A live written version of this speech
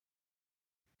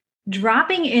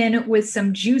dropping in with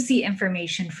some juicy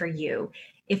information for you.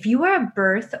 If you are a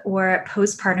birth or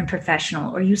postpartum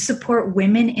professional, or you support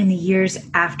women in the years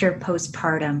after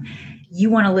postpartum, you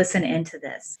want to listen into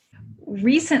this.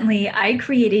 Recently, I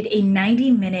created a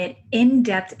 90-minute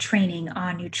in-depth training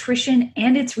on nutrition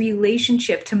and its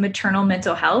relationship to maternal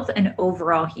mental health and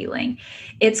overall healing.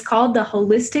 It's called the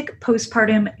Holistic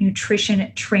Postpartum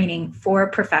Nutrition Training for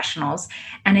Professionals,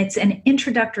 and it's an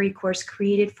introductory course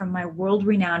created from my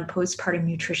world-renowned postpartum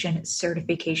nutrition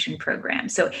certification program.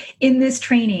 So in this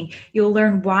training, you'll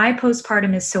learn why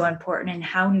postpartum is so important and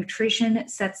how nutrition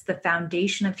sets the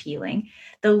foundation of healing,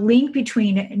 the link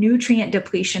between nutrient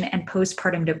depletion and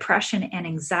postpartum depression and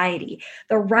anxiety,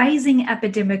 the rising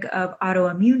epidemic of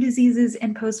autoimmune diseases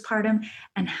in postpartum,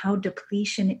 and how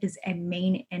depletion is a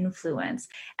main influence.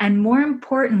 And more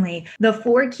importantly, the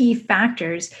 4 key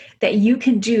factors that you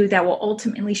can do that will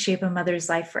ultimately shape a mother's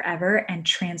life forever and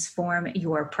transform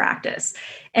your practice.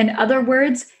 In other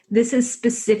words, this is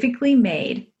specifically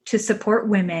made to support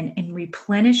women in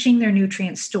replenishing their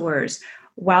nutrient stores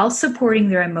while supporting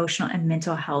their emotional and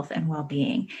mental health and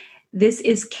well-being. This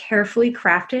is carefully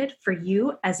crafted for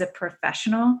you as a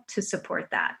professional to support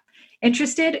that.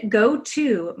 Interested? Go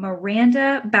to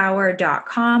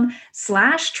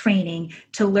mirandabauer.com/training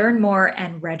to learn more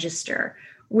and register.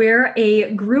 We're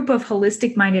a group of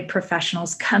holistic-minded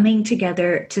professionals coming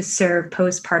together to serve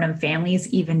postpartum families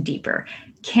even deeper.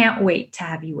 Can't wait to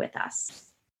have you with us.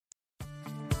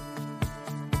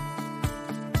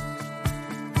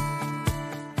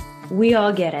 We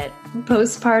all get it.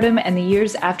 Postpartum and the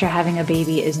years after having a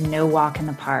baby is no walk in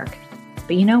the park.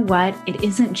 But you know what? It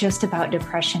isn't just about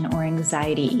depression or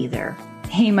anxiety either.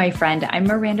 Hey, my friend, I'm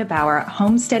Miranda Bauer,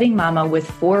 homesteading mama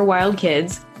with 4 wild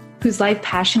kids, whose life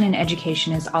passion and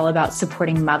education is all about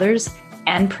supporting mothers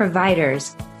and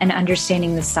providers and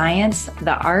understanding the science,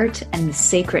 the art, and the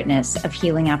sacredness of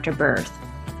healing after birth.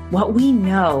 What we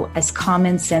know as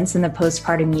common sense in the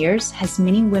postpartum years has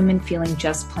many women feeling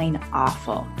just plain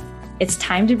awful. It's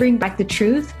time to bring back the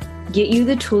truth, get you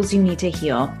the tools you need to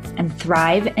heal, and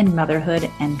thrive in motherhood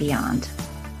and beyond.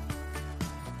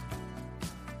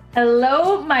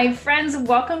 Hello, my friends.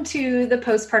 Welcome to the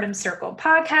Postpartum Circle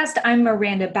podcast. I'm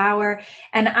Miranda Bauer,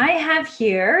 and I have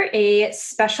here a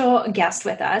special guest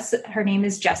with us. Her name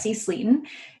is Jessi Sletten.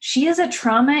 She is a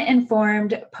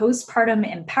trauma-informed postpartum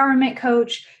empowerment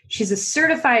coach. She's a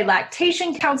certified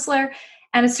lactation counselor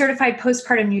and a certified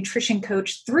postpartum nutrition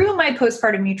coach through my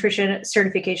postpartum nutrition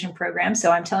certification program. So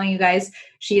I'm telling you guys,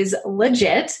 she is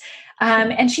legit.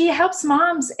 And she helps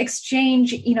moms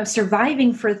exchange,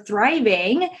 surviving for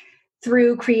thriving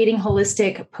through creating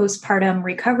holistic postpartum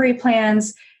recovery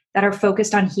plans that are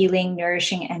focused on healing,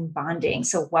 nourishing, and bonding.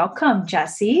 So welcome,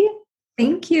 Jessi.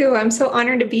 Thank you. I'm so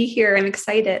honored to be here. I'm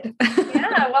excited.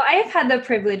 Yeah, well, I have had the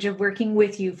privilege of working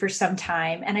with you for some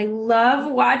time, and I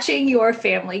love watching your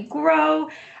family grow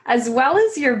as well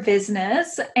as your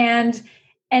business. And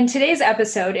today's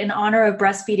episode, in honor of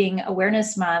Breastfeeding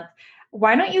Awareness Month,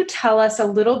 why don't you tell us a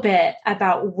little bit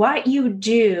about what you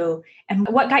do and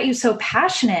what got you so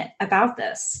passionate about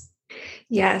this?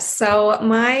 Yes. So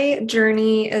my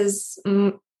journey is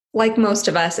like most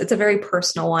of us, it's a very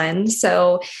personal one.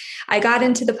 So I got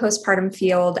into the postpartum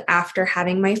field after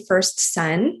having my first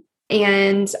son,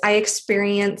 and I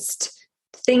experienced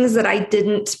things that I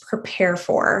didn't prepare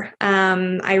for.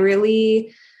 I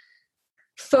really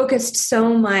focused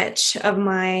so much of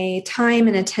my time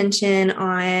and attention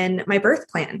on my birth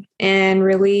plan and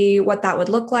really what that would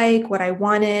look like, what I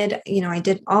wanted. I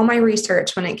did all my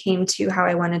research when it came to how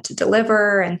I wanted to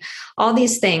deliver and all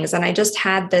these things. And I just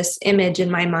had this image in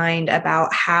my mind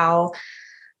about how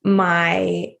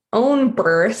my own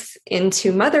birth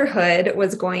into motherhood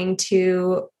was going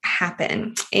to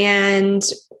happen. And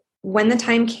when the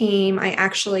time came, I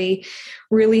actually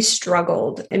really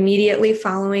struggled immediately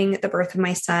following the birth of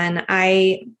my son.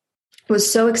 I was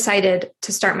so excited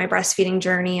to start my breastfeeding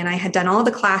journey, and I had done all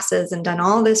the classes and done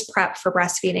all this prep for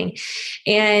breastfeeding,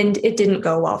 and it didn't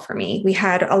go well for me. We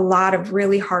had a lot of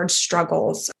really hard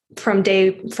struggles from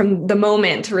the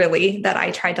moment really that I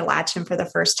tried to latch him for the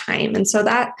first time. And so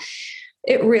that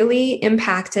it really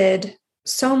impacted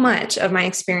so much of my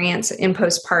experience in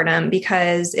postpartum,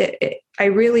 because I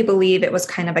really believe it was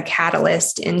kind of a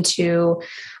catalyst into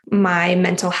my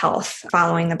mental health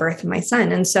following the birth of my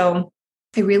son. And so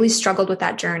I really struggled with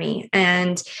that journey,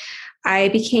 and I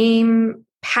became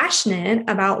passionate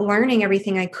about learning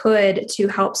everything I could to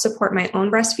help support my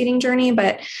own breastfeeding journey,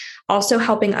 but also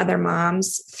helping other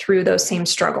moms through those same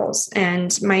struggles.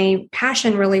 And my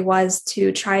passion really was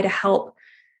to try to help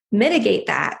mitigate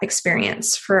that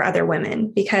experience for other women,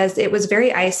 because it was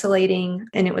very isolating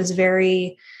and it was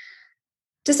very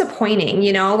disappointing,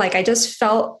 like I just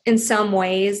felt in some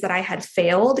ways that I had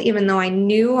failed, even though I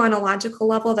knew on a logical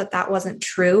level that that wasn't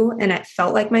true. And it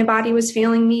felt like my body was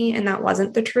failing me and that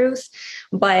wasn't the truth.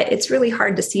 But it's really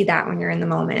hard to see that when you're in the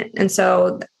moment. And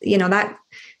so,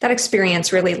 that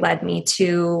experience really led me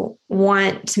to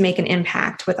want to make an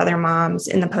impact with other moms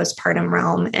in the postpartum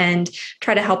realm and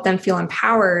try to help them feel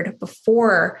empowered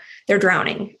before they're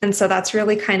drowning. And so that's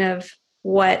really kind of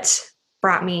what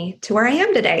brought me to where I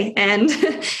am today and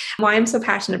why I'm so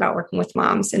passionate about working with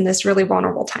moms in this really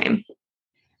vulnerable time.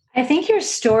 I think your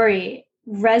story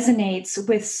resonates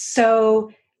with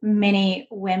so many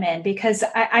women because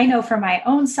I know for my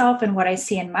own self and what I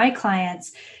see in my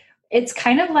clients, it's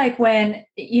kind of like when,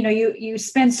 you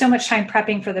spend so much time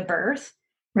prepping for the birth.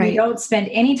 Right. We don't spend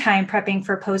any time prepping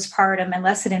for postpartum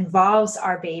unless it involves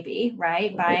our baby,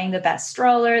 right? Buying the best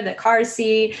stroller, the car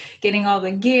seat, getting all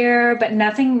the gear, but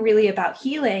nothing really about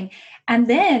healing. And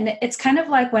then it's kind of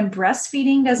like when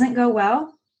breastfeeding doesn't go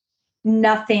well,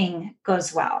 nothing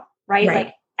goes well, right?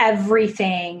 Like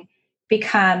everything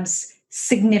becomes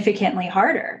significantly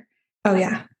harder. Oh,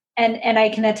 yeah. And I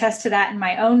can attest to that in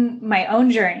my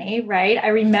own journey, right? I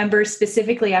remember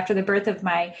specifically after the birth of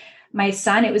my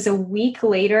son, it was a week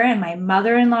later and my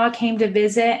mother-in-law came to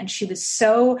visit and she was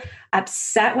so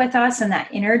upset with us and that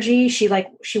energy. She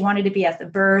wanted to be at the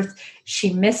birth.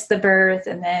 She missed the birth.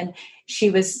 And then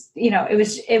she was,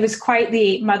 it was quite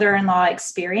the mother-in-law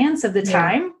experience of the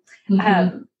time.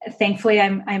 Mm-hmm. Thankfully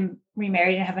I'm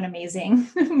remarried and have an amazing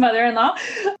mother-in-law,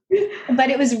 but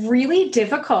it was really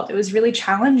difficult. It was really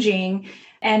challenging.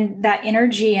 And that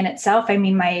energy in itself, I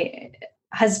mean, my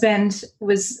husband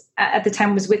was at the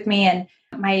time was with me and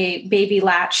my baby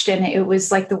latched and it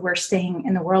was like the worst thing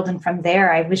in the world. And from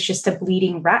there, I was just a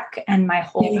bleeding wreck and my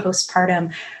whole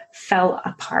postpartum fell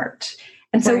apart.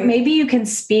 And so maybe you can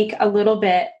speak a little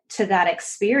bit to that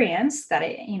experience that,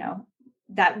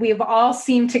 that we've all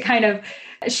seemed to kind of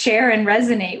share and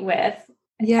resonate with.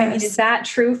 Yes. I mean, is that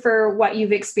true for what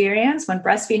you've experienced when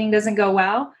breastfeeding doesn't go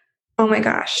well? Oh my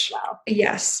gosh. Wow.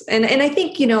 Yes. And I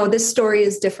think, this story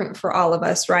is different for all of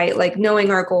us, right? Like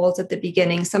knowing our goals at the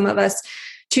beginning, some of us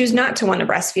choose not to want to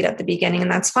breastfeed at the beginning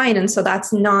and that's fine. And so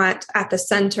that's not at the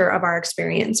center of our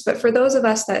experience. But for those of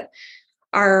us that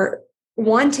are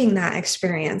wanting that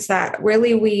experience, that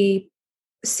really we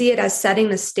see it as setting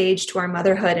the stage to our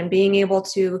motherhood and being able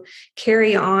to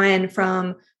carry on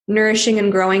from nourishing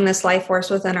and growing this life force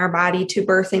within our body to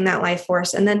birthing that life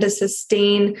force and then to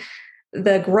sustain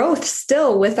the growth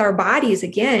still with our bodies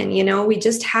again, we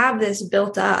just have this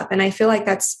built up. And I feel like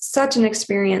that's such an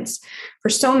experience for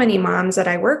so many moms that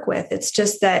I work with. It's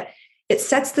just that it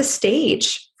sets the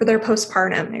stage for their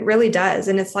postpartum. It really does.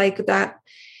 And it's like that,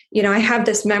 I have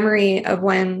this memory of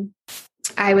when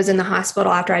I was in the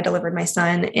hospital after I delivered my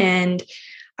son and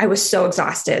I was so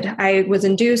exhausted. I was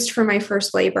induced for my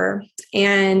first labor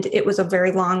and it was a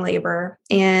very long labor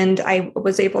and I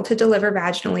was able to deliver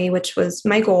vaginally, which was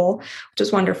my goal, which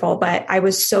was wonderful, but I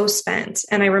was so spent.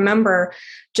 And I remember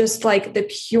just like the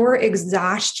pure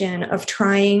exhaustion of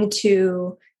trying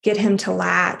to get him to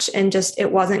latch and just,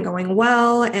 it wasn't going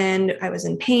well. And I was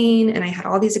in pain and I had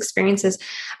all these experiences.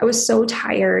 I was so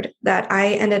tired that I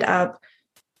ended up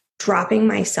dropping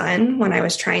my son when I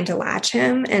was trying to latch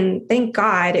him. And thank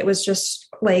God it was just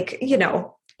like,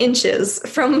 inches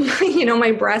from,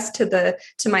 my breast to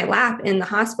my lap in the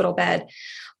hospital bed.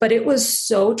 But it was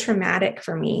so traumatic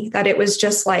for me that it was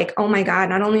just like, oh my God,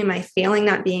 not only am I failing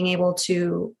not being able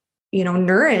to,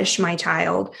 nourish my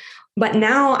child, but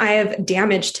now I have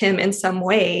damaged him in some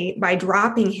way by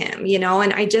dropping him,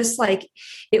 and I just like,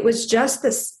 it was just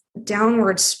this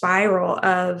downward spiral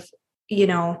of,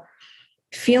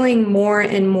 feeling more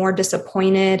and more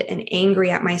disappointed and angry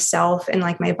at myself. And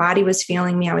like my body was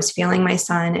failing me, I was failing my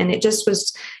son. And it just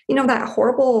was, that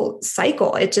horrible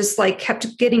cycle. It just like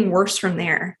kept getting worse from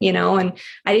there, and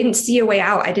I didn't see a way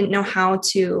out. I didn't know how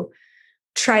to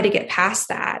try to get past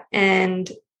that. And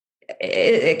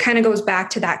it kind of goes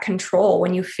back to that control.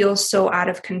 When you feel so out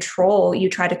of control, you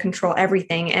try to control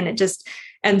everything and it just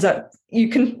ends up,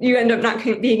 you end up not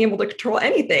being able to control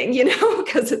anything,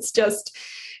 because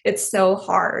it's so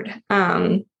hard.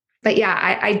 But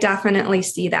yeah, I definitely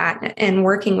see that. And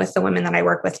working with the women that I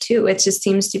work with too, it just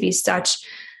seems to be such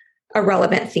a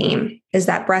relevant theme is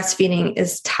that breastfeeding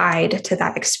is tied to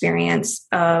that experience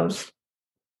of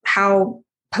how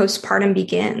postpartum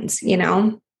begins,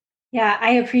 Yeah,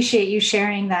 I appreciate you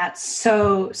sharing that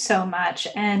so much.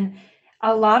 And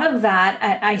a lot of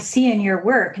that I see in your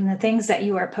work and the things that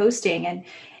you are posting.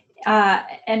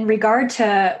 And in regard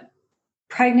to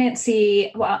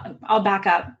pregnancy, well, I'll back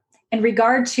up. In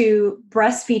regard to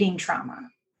breastfeeding trauma,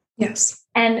 Yes.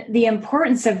 and the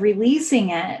importance of releasing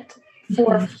it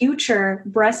for future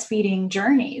breastfeeding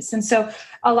journeys. And so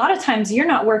a lot of times you're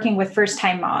not working with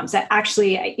first-time moms.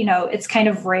 Actually, it's kind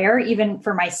of rare, even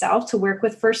for myself, to work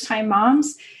with first-time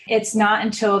moms. It's not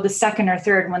until the second or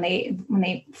third when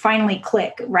they finally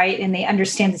click, right? And they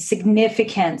understand the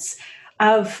significance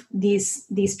of these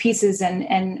pieces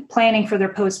and planning for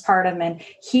their postpartum and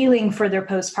healing for their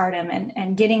postpartum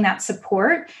and getting that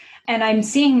support. And I'm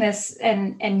seeing this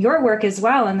and your work as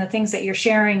well, and the things that you're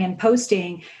sharing and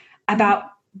posting about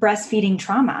breastfeeding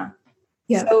trauma.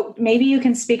 Yeah. So maybe you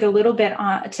can speak a little bit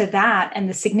to that and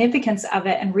the significance of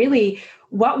it, and really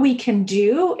what we can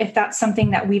do if that's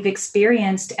something that we've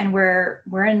experienced and we're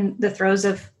in the throes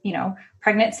of,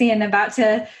 pregnancy and about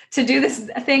to do this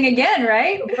thing again,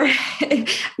 right?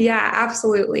 Yeah,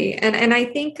 absolutely. And I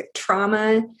think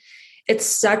trauma, it's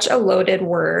such a loaded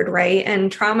word, right?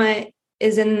 And trauma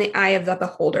is in the eye of the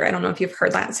beholder. I don't know if you've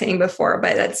heard that saying before,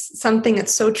 but that's something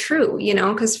that's so true,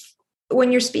 because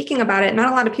when you're speaking about it,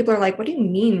 not a lot of people are like, what do you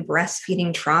mean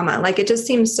breastfeeding trauma? Like, it just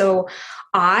seems so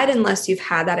odd unless you've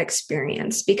had that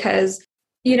experience, because,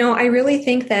 I really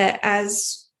think that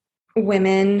as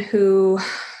women who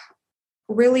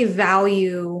really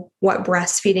value what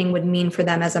breastfeeding would mean for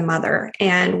them as a mother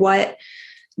and what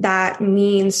that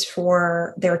means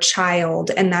for their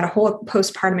child and that whole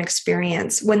postpartum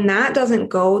experience, when that doesn't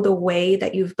go the way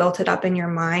that you've built it up in your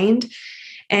mind,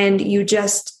 and you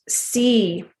just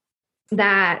see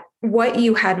that what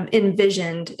you had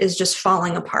envisioned is just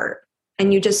falling apart,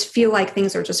 and you just feel like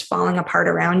things are just falling apart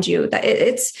around you, that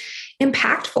it's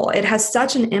impactful. It has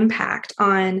such an impact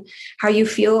on how you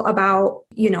feel about,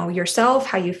 yourself,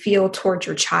 how you feel towards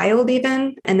your child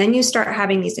even. And then you start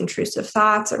having these intrusive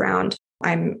thoughts around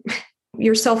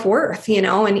your self-worth,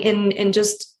 and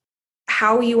just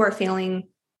how you are feeling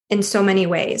in so many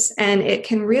ways. And it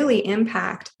can really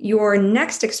impact your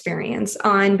next experience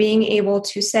on being able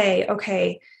to say,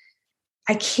 okay,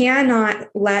 I cannot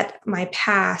let my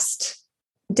past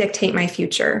dictate my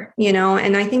future,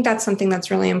 and I think that's something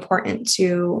that's really important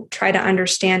to try to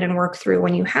understand and work through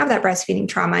when you have that breastfeeding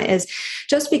trauma. Is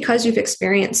just because you've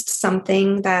experienced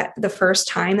something that the first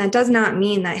time, that does not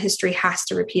mean that history has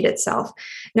to repeat itself.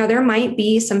 Now, there might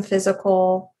be some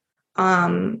physical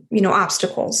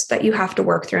obstacles that you have to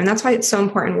work through. And that's why it's so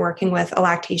important working with a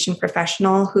lactation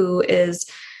professional who is,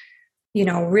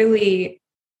 really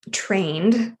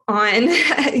trained on,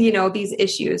 these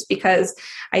issues, because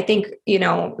I think,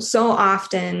 so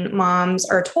often moms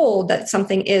are told that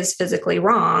something is physically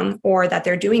wrong or that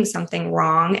they're doing something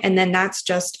wrong. And then that's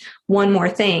just one more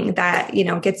thing that,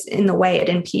 gets in the way. It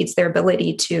impedes their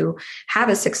ability to have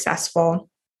a successful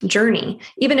journey,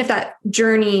 even if that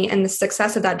journey and the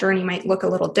success of that journey might look a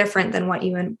little different than what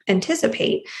you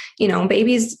anticipate.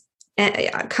 Babies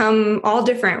come all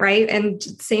different, right? And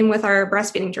same with our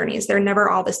breastfeeding journeys. They're never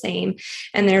all the same.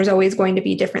 And there's always going to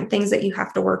be different things that you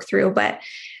have to work through. But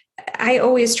I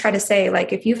always try to say,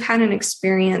 like, if you've had an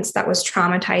experience that was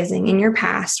traumatizing in your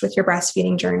past with your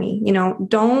breastfeeding journey,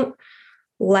 don't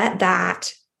let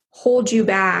that hold you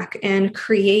back and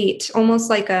create almost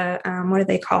like a, what do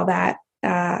they call that?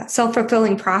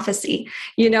 Self-fulfilling prophecy,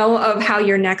 of how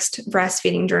your next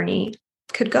breastfeeding journey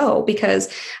could go. Because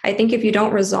I think if you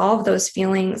don't resolve those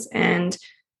feelings and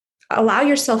allow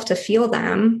yourself to feel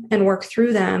them and work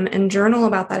through them and journal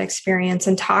about that experience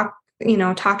and talk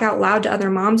out loud to other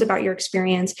moms about your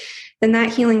experience, then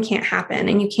that healing can't happen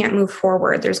and you can't move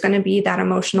forward. There's going to be that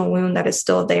emotional wound that is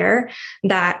still there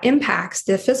that impacts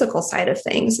the physical side of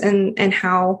things and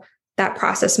how that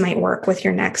process might work with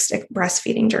your next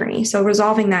breastfeeding journey. So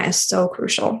resolving that is so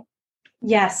crucial.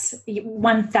 Yes,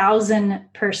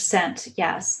 1000%.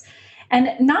 Yes. And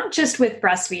not just with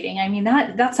breastfeeding. I mean,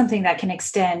 that's something that can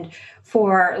extend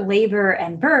for labor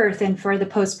and birth and for the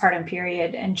postpartum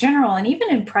period in general. And even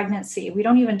in pregnancy, we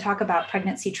don't even talk about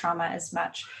pregnancy trauma as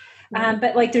much.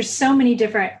 But like, there's so many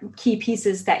different key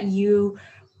pieces that you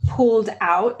pulled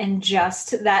out in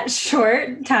just that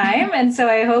short time. And so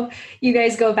I hope you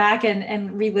guys go back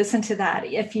and re-listen to that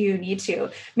if you need to.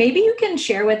 Maybe you can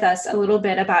share with us a little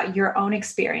bit about your own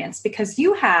experience, because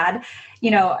you had,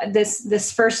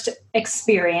 this first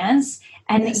experience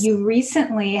and yes, you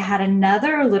recently had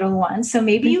another little one. So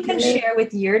maybe you can share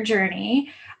with your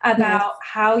journey about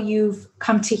how you've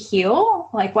come to heal,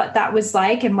 like what that was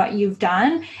like and what you've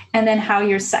done, and then how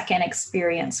your second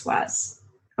experience was.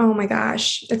 Oh my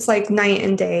gosh, it's like night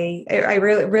and day. It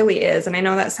really is. And I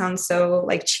know that sounds so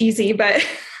like cheesy, but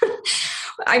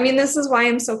I mean, this is why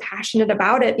I'm so passionate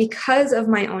about it, because of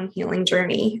my own healing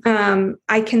journey.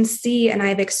 I can see and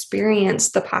I've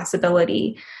experienced the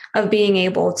possibility of being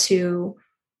able to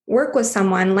work with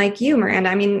someone like you, Miranda.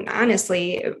 I mean,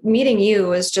 honestly, meeting you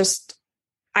was just,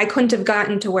 I couldn't have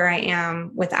gotten to where I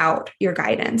am without your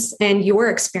guidance and your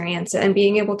experience and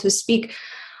being able to speak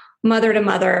mother to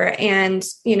mother. And,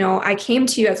 I came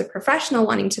to you as a professional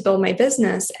wanting to build my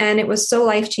business. And it was so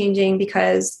life-changing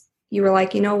because you were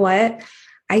like, you know what?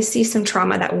 I see some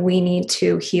trauma that we need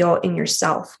to heal in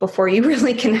yourself before you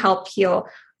really can help heal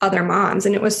other moms.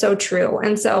 And it was so true.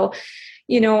 And so,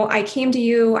 I came to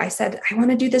you, I said, I want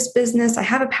to do this business. I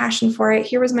have a passion for it.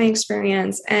 Here was my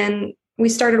experience. And we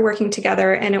started working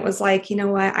together. And it was like, you know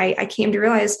what? I came to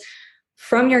realize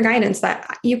from your guidance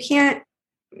that you can't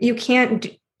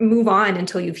move on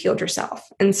until you've healed yourself.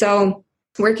 And so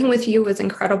working with you was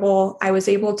incredible. I was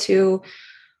able to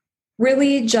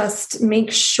really just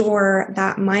make sure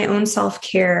that my own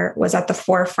self-care was at the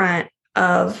forefront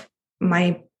of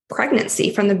my pregnancy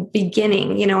from the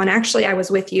beginning, and actually I was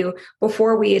with you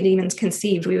before we had even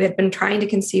conceived. We had been trying to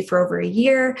conceive for over a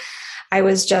year.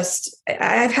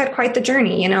 I've had quite the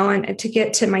journey, and to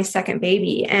get to my second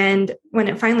baby. And when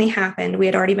it finally happened, we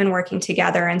had already been working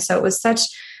together. And so it was such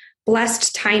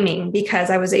blessed timing because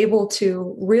I was able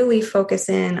to really focus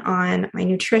in on my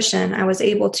nutrition. I was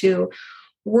able to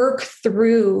work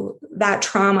through that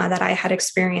trauma that I had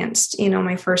experienced,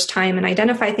 my first time, and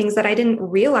identify things that I didn't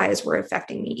realize were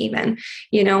affecting me even,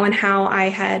 and how I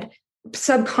had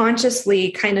subconsciously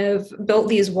kind of built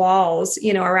these walls,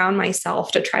 around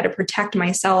myself to try to protect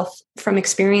myself from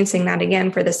experiencing that again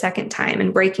for the second time,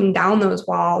 and breaking down those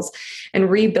walls and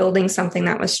rebuilding something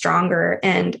that was stronger,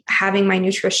 and having my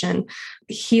nutrition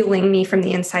healing me from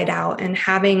the inside out, and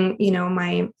having,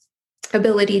 my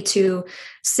ability to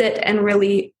sit and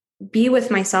really be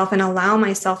with myself and allow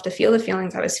myself to feel the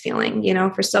feelings I was feeling.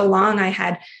 For so long, I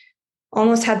had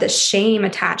almost had this shame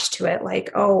attached to it.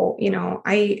 Like, oh,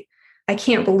 I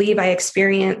can't believe I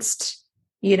experienced,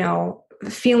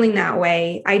 feeling that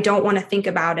way. I don't want to think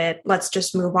about it. Let's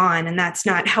just move on. And that's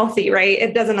not healthy, right?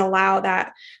 It doesn't allow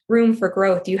that room for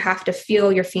growth. You have to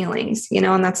feel your feelings,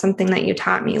 and that's something that you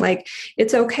taught me. Like,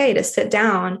 it's okay to sit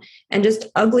down and just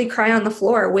ugly cry on the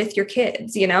floor with your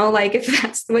kids, like if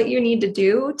that's what you need to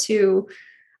do to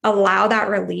allow that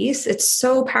release, it's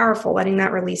so powerful letting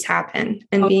that release happen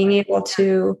and being able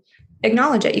to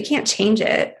acknowledge it. You can't change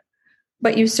it,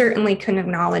 but you certainly can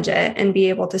acknowledge it and be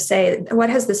able to say,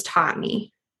 what has this taught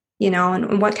me?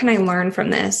 And what can I learn from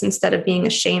this, instead of being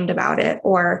ashamed about it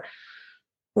or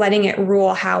letting it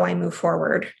rule how I move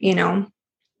forward,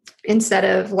 instead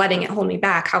of letting it hold me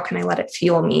back. How can I let it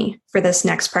fuel me for this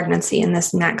next pregnancy and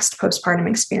this next postpartum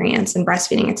experience and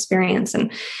breastfeeding experience?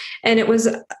 And it was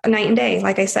a night and day.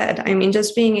 Like I said, I mean,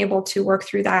 just being able to work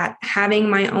through that,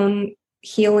 having my own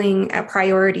healing a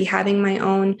priority, having my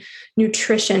own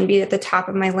nutrition be at the top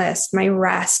of my list, my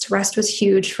rest was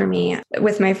huge for me.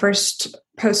 With my first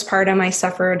postpartum, I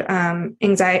suffered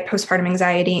postpartum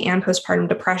anxiety and postpartum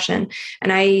depression.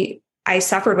 And I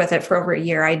suffered with it for over a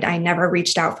year. I never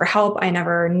reached out for help.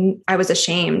 I was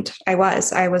ashamed. I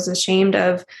was ashamed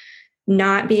of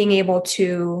not being able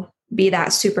to be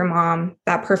that super mom,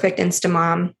 that perfect Insta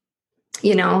mom,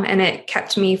 and it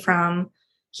kept me from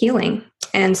healing.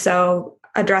 And so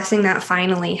addressing that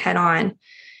finally head on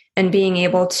and being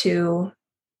able to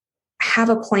have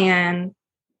a plan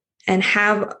and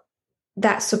have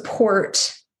that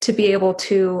support to be able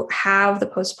to have the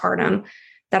postpartum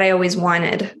that I always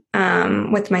wanted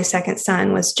with my second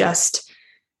son was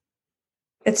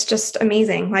it's just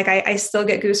amazing. Like I still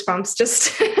get goosebumps just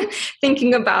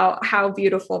thinking about how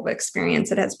beautiful of an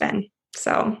experience it has been.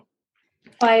 So.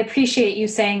 Well, I appreciate you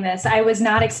saying this. I was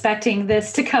not expecting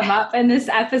this to come up in this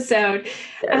episode.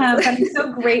 But I'm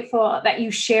so grateful that you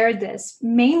shared this,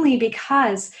 mainly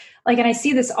because, and I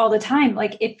see this all the time,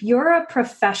 if you're a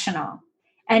professional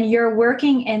and you're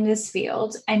working in this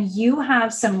field and you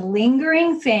have some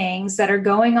lingering things that are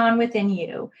going on within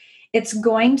you, it's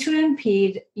going to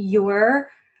impede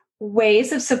your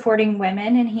ways of supporting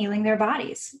women and healing their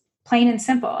bodies. Plain and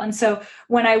simple. And so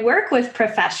when I work with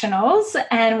professionals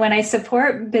and when I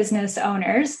support business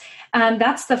owners,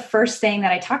 that's the first thing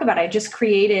that I talk about. I just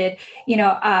created,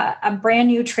 a brand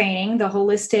new training, the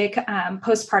holistic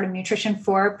postpartum nutrition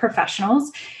for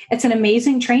professionals. It's an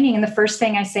amazing training. And the first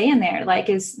thing I say in there,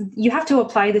 is you have to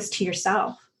apply this to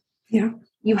yourself. Yeah.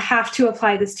 You have to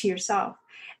apply this to yourself.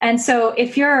 And so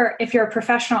if you're a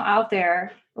professional out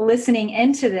there listening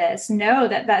into this, know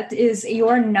that is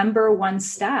your number one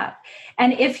step.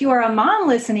 And if you're a mom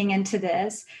listening into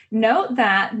this, note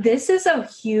that this is a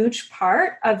huge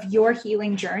part of your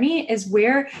healing journey, is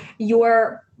where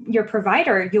your your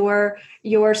provider,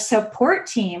 your support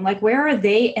team, like where are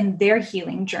they in their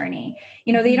healing journey?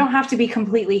 They don't have to be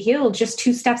completely healed, just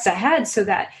 2 steps ahead so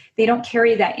that they don't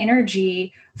carry that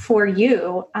energy for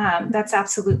you. That's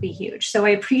absolutely huge. So I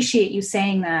appreciate you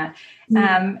saying that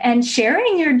and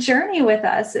sharing your journey with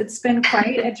us. It's been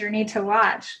quite a journey to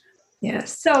watch.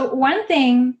 Yes. So one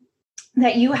thing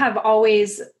that you have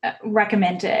always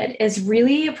recommended is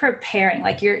really preparing,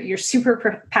 like you're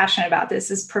super passionate about this,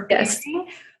 is preparing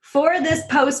for this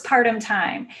postpartum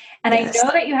time. And I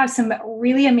know that you have some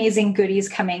really amazing goodies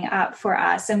coming up for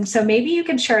us. And so maybe you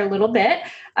can share a little bit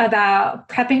about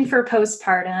prepping for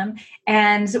postpartum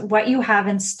and what you have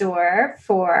in store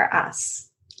for us.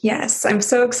 Yes, I'm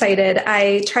so excited.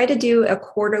 I try to do a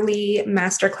quarterly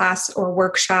masterclass or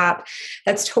workshop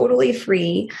that's totally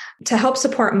free to help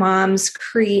support moms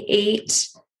create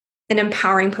an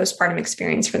empowering postpartum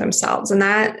experience for themselves. And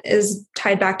that is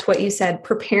tied back to what you said,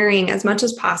 preparing as much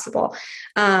as possible.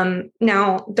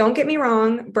 Now, don't get me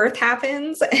wrong, birth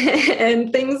happens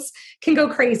and things can go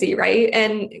crazy, right?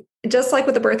 And just like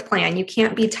with the birth plan, you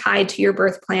can't be tied to your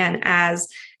birth plan as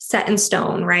set in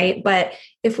stone, right? But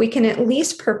if we can at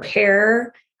least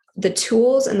prepare the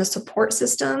tools and the support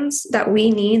systems that we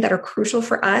need that are crucial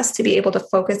for us to be able to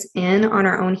focus in on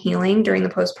our own healing during the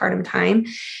postpartum time,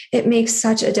 it makes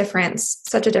such a difference,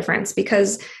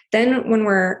 because then when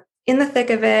we're in the thick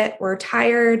of it, we're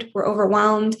tired, we're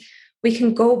overwhelmed, we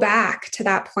can go back to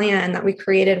that plan that we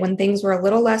created when things were a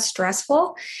little less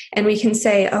stressful. And we can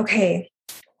say, okay,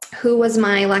 who was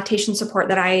my lactation support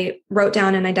that I wrote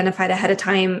down and identified ahead of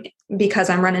time because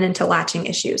I'm running into latching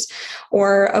issues?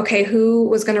 Or, okay, who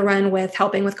was going to run with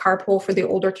helping with carpool for the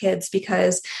older kids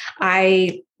because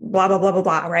I blah, blah, blah, blah,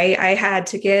 blah, right? I had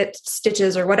to get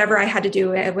stitches or whatever I had to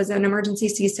do. It was an emergency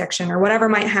C-section or whatever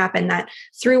might happen that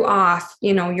threw off,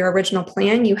 your original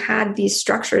plan. You had these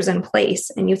structures in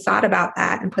place and you thought about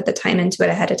that and put the time into it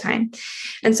ahead of time.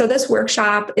 And so this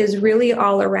workshop is really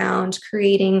all around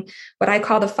creating what I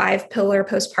call the 5-pillar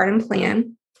postpartum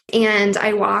plan. And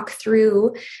I walk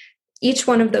through each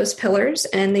one of those pillars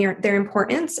and their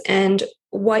importance and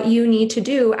what you need to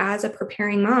do as a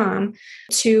preparing mom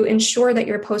to ensure that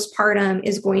your postpartum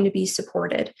is going to be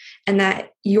supported and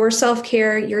that your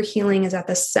self-care, your healing is at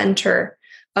the center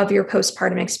of your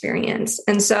postpartum experience.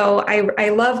 And so I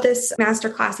love this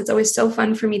masterclass. It's always so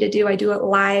fun for me to do. I do it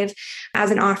live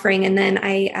as an offering, and then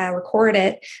I record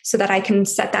it so that I can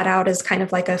set that out as kind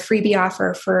of like a freebie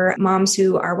offer for moms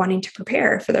who are wanting to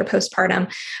prepare for their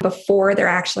postpartum before they're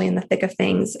actually in the thick of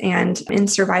things and in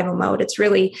survival mode. It's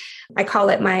really, I call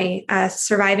it my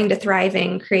Surviving to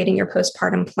Thriving, Creating Your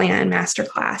Postpartum Plan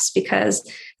masterclass, because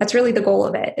that's really the goal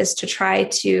of it, is to try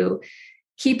to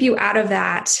keep you out of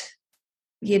that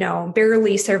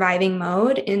barely surviving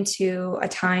mode into a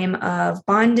time of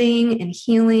bonding and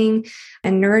healing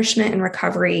and nourishment and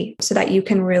recovery so that you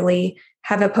can really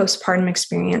have a postpartum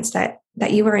experience that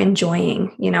you are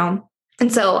enjoying,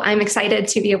 And so I'm excited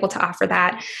to be able to offer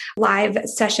that live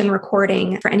session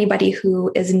recording for anybody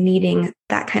who is needing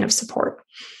that kind of support.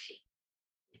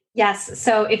 Yes.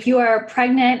 So if you are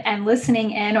pregnant and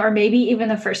listening in, or maybe even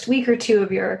the first week or two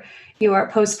of your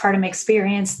postpartum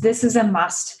experience, this is a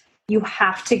must. You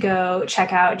have to go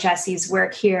check out Jessi's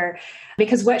work here,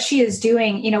 because what she is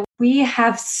doing, we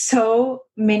have so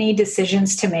many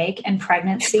decisions to make in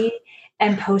pregnancy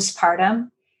and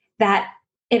postpartum that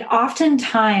it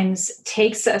oftentimes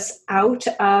takes us out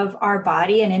of our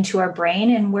body and into our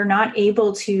brain, and we're not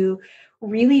able to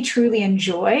really truly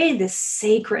enjoy this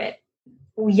sacred,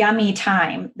 yummy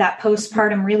time that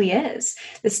postpartum really is,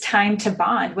 this time to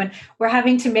bond, when we're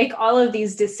having to make all of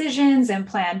these decisions and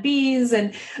plan Bs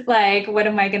and like, what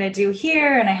am I going to do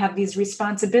here? And I have these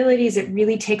responsibilities. It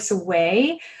really takes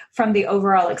away from the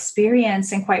overall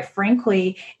experience. And quite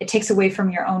frankly, it takes away from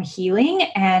your own healing.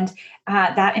 And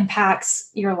that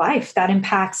impacts your life. That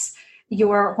impacts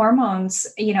your hormones,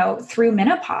 through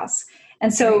menopause.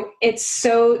 And so it's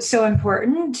so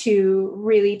important to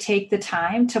really take the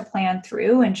time to plan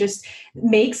through and just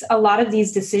makes a lot of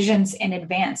these decisions in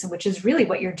advance, which is really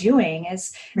what you're doing,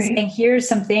 is saying, here's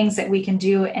some things that we can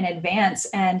do in advance.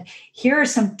 And here are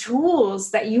some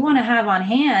tools that you want to have on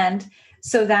hand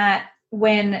so that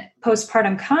when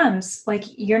postpartum comes, like,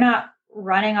 you're not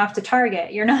running off to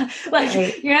Target. You're not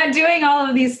you're not doing all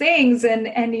of these things, and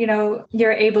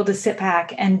you're able to sit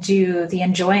back and do the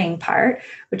enjoying part,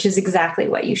 which is exactly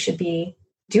what you should be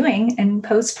doing in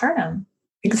postpartum.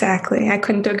 Exactly. I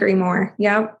couldn't agree more.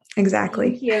 Yep. Exactly.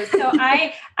 Thank you. So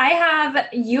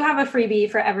you have a freebie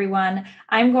for everyone.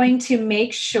 I'm going to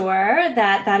make sure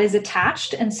that is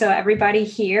attached. And so everybody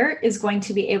here is going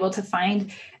to be able to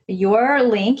find your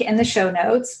link in the show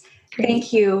notes. Great.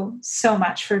 Thank you so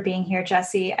much for being here,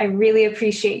 Jessi. I really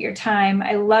appreciate your time.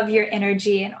 I love your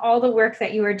energy and all the work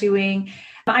that you are doing.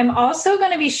 I'm also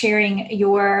going to be sharing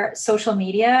your social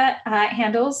media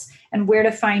handles and where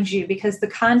to find you, because the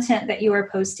content that you are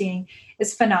posting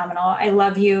is phenomenal. I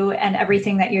love you and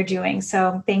everything that you're doing.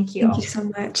 So thank you. Thank you so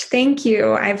much. Thank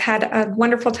you. I've had a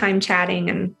wonderful time chatting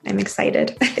and I'm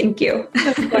excited. Thank you.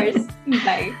 Of course.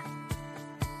 Bye.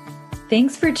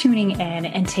 Thanks for tuning in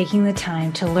and taking the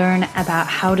time to learn about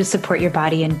how to support your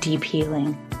body in deep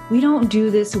healing. We don't do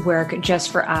this work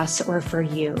just for us or for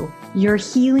you. Your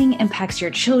healing impacts your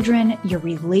children, your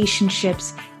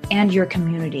relationships, and your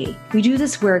community. We do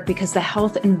this work because the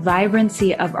health and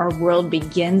vibrancy of our world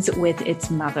begins with its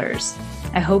mothers.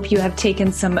 I hope you have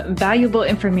taken some valuable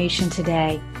information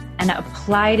today and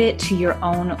applied it to your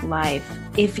own life.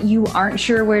 If you aren't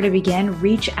sure where to begin,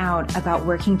 reach out about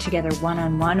working together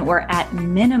one-on-one, or at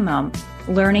minimum,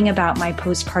 learning about my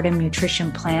postpartum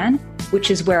nutrition plan,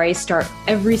 which is where I start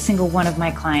every single one of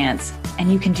my clients.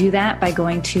 And you can do that by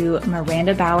going to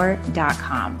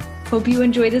mirandabauer.com. Hope you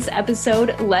enjoy this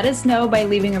episode. Let us know by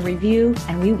leaving a review,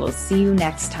 and we will see you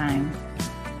next time.